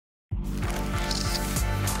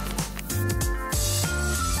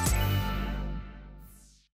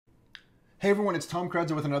Hey everyone, it's Tom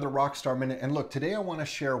Kredzer with another Rockstar Minute. And look, today I want to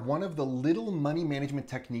share one of the little money management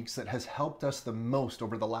techniques that has helped us the most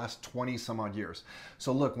over the last 20 some odd years.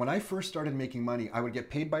 So look, when I first started making money, I would get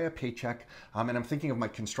paid by a paycheck. And I'm thinking of my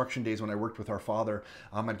construction days when I worked with our father.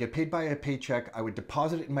 I'd get paid by a paycheck, I would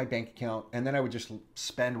deposit it in my bank account, and then I would just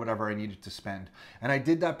spend whatever I needed to spend. And I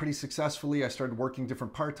did that pretty successfully. I started working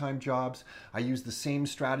different part-time jobs. I used the same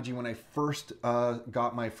strategy when I first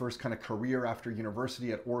got my first kind of career after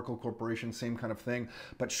university at Oracle Corporation. Same kind of thing.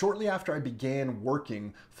 But shortly after I began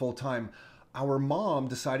working full-time, our mom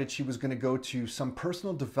decided she was going to go to some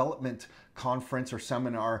personal development conference or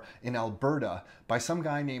seminar in Alberta by some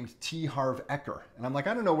guy named T. Harv Eker. And I'm like,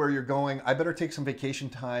 I don't know where you're going. I better take some vacation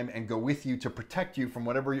time and go with you to protect you from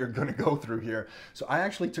whatever you're going to go through here. So I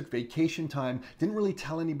actually took vacation time, didn't really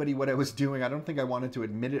tell anybody what I was doing. I don't think I wanted to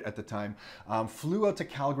admit it at the time. Flew out to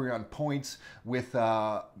Calgary on points with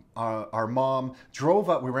our mom, drove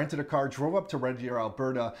up, we rented a car, drove up to Red Deer,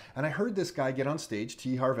 Alberta, and I heard this guy get on stage,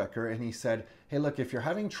 T. Harv Eker, and he said, hey, look, if you're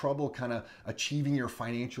having trouble kind of achieving your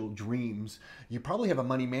financial dreams, you probably have a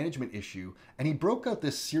money management issue. And he broke out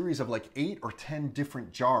this series of like 8 or 10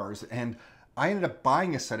 different jars, and I ended up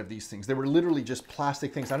buying a set of these things. They were literally just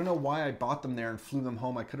plastic things. I don't know why I bought them there and flew them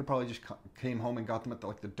home. I could have probably just came home and got them at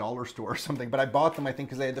the dollar store or something, but I bought them, I think,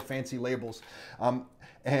 because they had the fancy labels.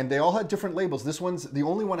 And they all had different labels. This one's the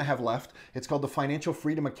only one I have left. It's called the Financial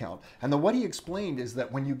Freedom Account. And what he explained is that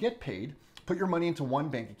when you get paid, put your money into one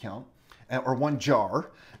bank account, or one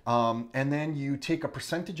jar, and then you take a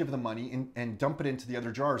percentage of the money and dump it into the other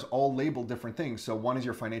jars, all labeled different things. So one is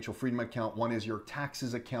your financial freedom account, one is your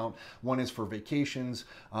taxes account, one is for vacations.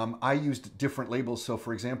 I used different labels. So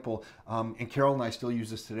for example, and Carol and I still use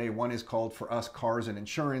this today, one is called for us cars and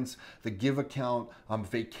insurance, the give account,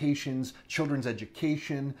 vacations, children's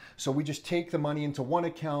education. So we just take the money into one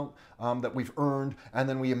account that we've earned, and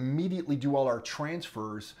then we immediately do all our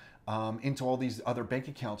transfers into all these other bank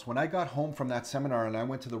accounts. When I got home from that seminar and I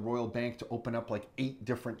went to the Royal Bank to open up like 8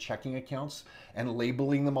 different checking accounts and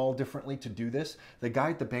labeling them all differently to do this, the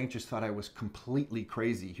guy at the bank just thought I was completely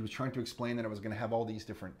crazy. He was trying to explain that I was going to have all these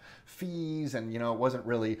different fees and, you know, it wasn't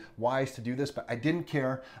really wise to do this, but I didn't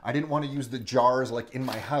care. I didn't want to use the jars like in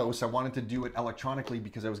my house. I wanted to do it electronically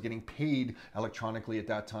because I was getting paid electronically at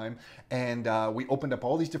that time. And we opened up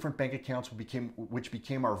all these different bank accounts, which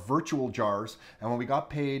became our virtual jars. And when we got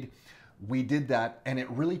paid, we did that, and it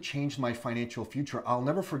really changed my financial future. I'll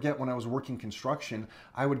never forget when I was working construction,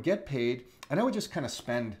 I would get paid and I would just kind of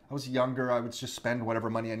spend. I was younger, I would just spend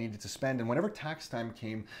whatever money I needed to spend. And whenever tax time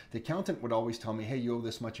came, the accountant would always tell me, hey, you owe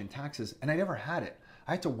this much in taxes. And I never had it.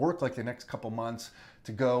 I had to work like the next couple months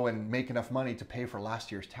to go and make enough money to pay for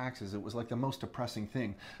last year's taxes. It was like the most depressing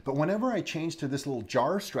thing. But whenever I changed to this little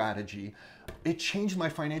jar strategy, it changed my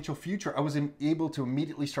financial future. I was able to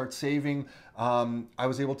immediately start saving. I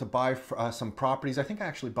was able to buy some properties. I think I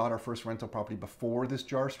actually bought our first rental property before this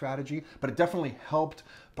jar strategy, but it definitely helped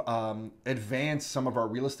advance some of our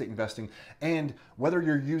real estate investing. And whether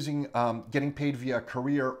you're using getting paid via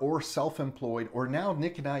career or self-employed, or now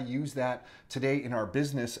Nick and I use that today in our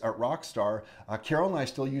business at Rockstar. Carol and I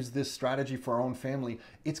still use this strategy for our own family.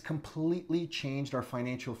 It's completely changed our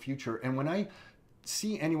financial future. And when I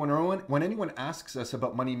see anyone, or when anyone asks us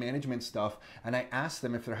about money management stuff, and I ask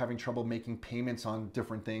them if they're having trouble making payments on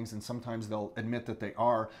different things, and sometimes they'll admit that they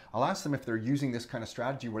are, I'll ask them if they're using this kind of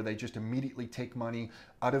strategy where they just immediately take money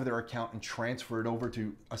out of their account and transfer it over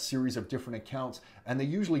to a series of different accounts, and they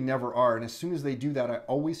usually never are. And as soon as they do that, I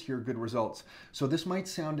always hear good results. So this might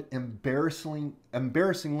sound embarrassingly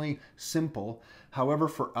simple. However,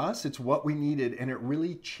 for us, it's what we needed, and it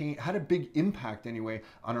really had a big impact anyway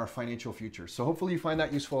on our financial future. So hopefully you find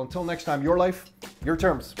that useful. Until next time, your life, your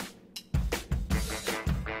terms.